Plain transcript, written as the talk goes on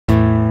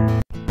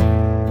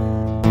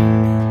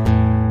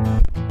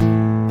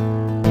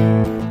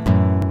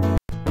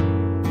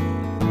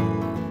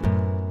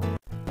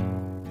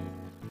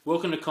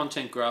Welcome to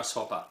Content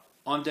Grasshopper.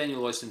 I'm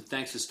Daniel Oyston.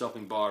 Thanks for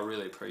stopping by. I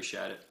really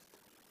appreciate it.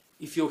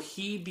 If you're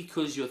here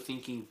because you're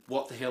thinking,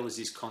 what the hell is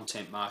this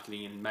content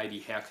marketing and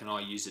maybe how can I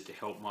use it to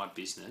help my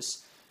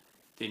business,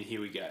 then here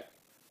we go.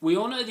 We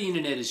all know the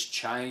internet has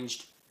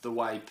changed the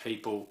way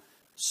people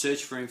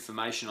search for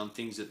information on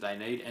things that they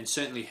need and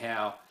certainly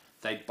how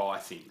they buy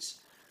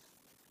things.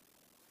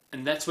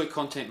 And that's where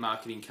content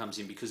marketing comes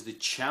in, because the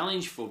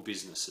challenge for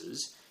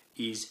businesses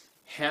is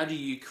how do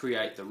you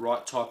create the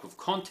right type of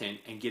content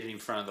and get it in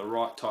front of the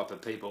right type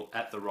of people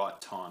at the right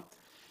time.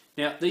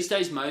 Now, these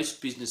days,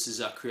 most businesses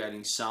are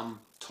creating some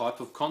type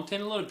of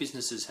content. A lot of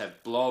businesses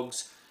have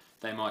blogs.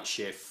 They might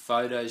share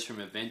photos from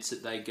events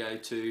that they go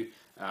to,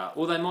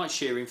 or they might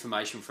share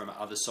information from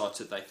other sites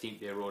that they think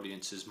their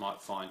audiences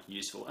might find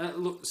useful. And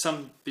look,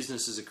 some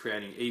businesses are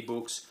creating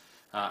ebooks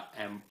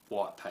and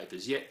white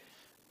papers, yet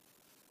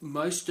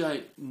most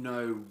don't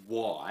know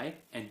why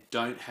and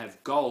don't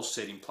have goals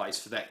set in place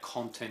for that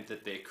content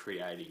that they're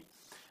creating.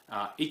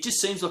 It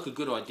just seems like a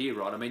good idea,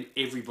 right? I mean,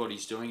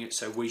 everybody's doing it,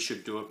 so we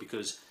should do it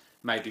because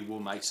maybe we'll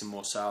make some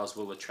more sales,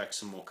 we'll attract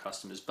some more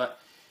customers. But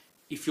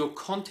if your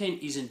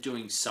content isn't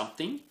doing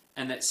something,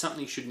 and that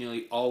something should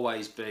nearly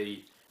always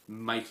be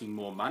making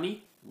more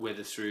money,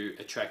 whether through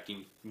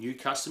attracting new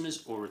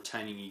customers or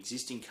retaining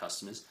existing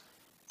customers,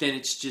 then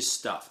it's just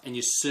stuff. And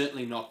you're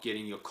certainly not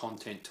getting your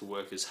content to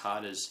work as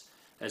hard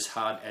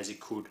as it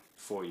could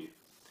for you.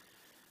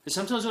 And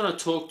sometimes when I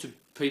talk to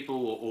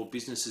people or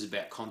businesses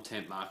about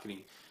content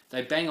marketing,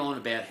 they bang on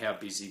about how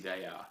busy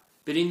they are.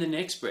 But in the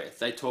next breath,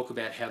 they talk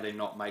about how they're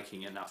not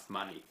making enough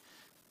money.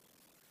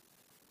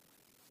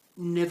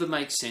 Never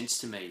makes sense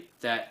to me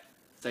that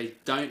they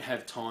don't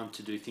have time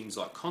to do things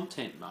like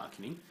content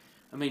marketing.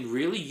 I mean,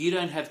 really, you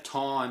don't have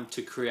time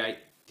to create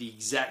the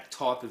exact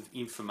type of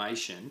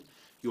information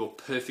your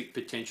perfect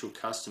potential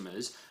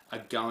customers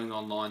are going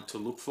online to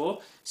look for?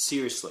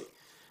 Seriously.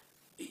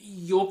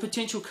 Your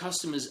potential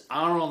customers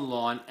are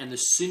online, and the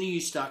sooner you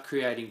start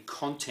creating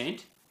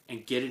content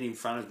and get it in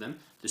front of them,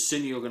 the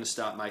sooner you're going to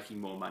start making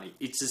more money.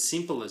 It's as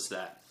simple as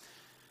that.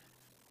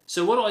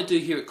 So what I do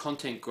here at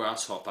Content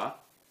Grasshopper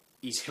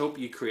is help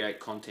you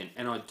create content,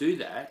 and I do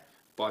that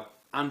by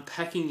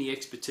unpacking the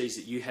expertise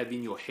that you have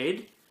in your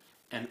head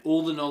and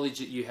all the knowledge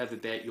that you have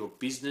about your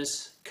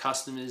business,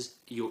 customers,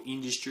 your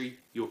industry,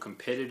 your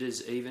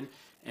competitors even,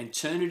 and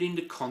turn it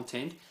into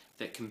content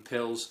that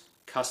compels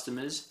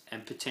customers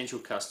and potential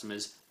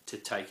customers to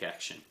take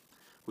action.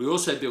 We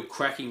also build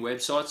cracking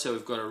websites, so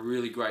we've got a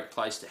really great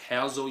place to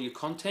house all your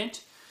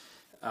content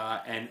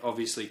and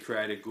obviously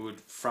create a good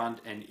front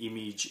and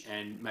image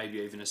and maybe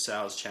even a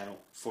sales channel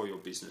for your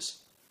business.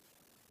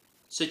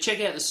 So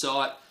check out the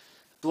site.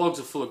 Blogs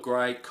are full of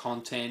great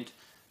content.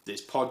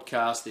 There's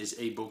podcasts, there's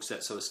ebooks,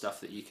 that sort of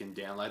stuff that you can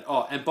download.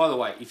 Oh, and by the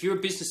way, if you're a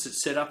business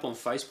that's set up on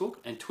Facebook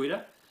and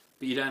Twitter,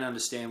 but you don't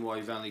understand why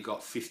you've only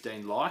got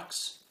 15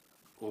 likes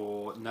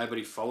or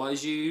nobody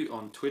follows you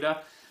on Twitter,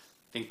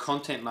 then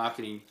content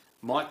marketing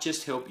might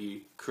just help you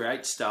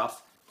create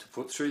stuff to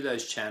put through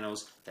those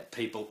channels that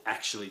people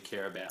actually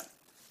care about.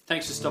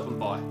 Thanks for stopping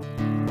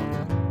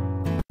by.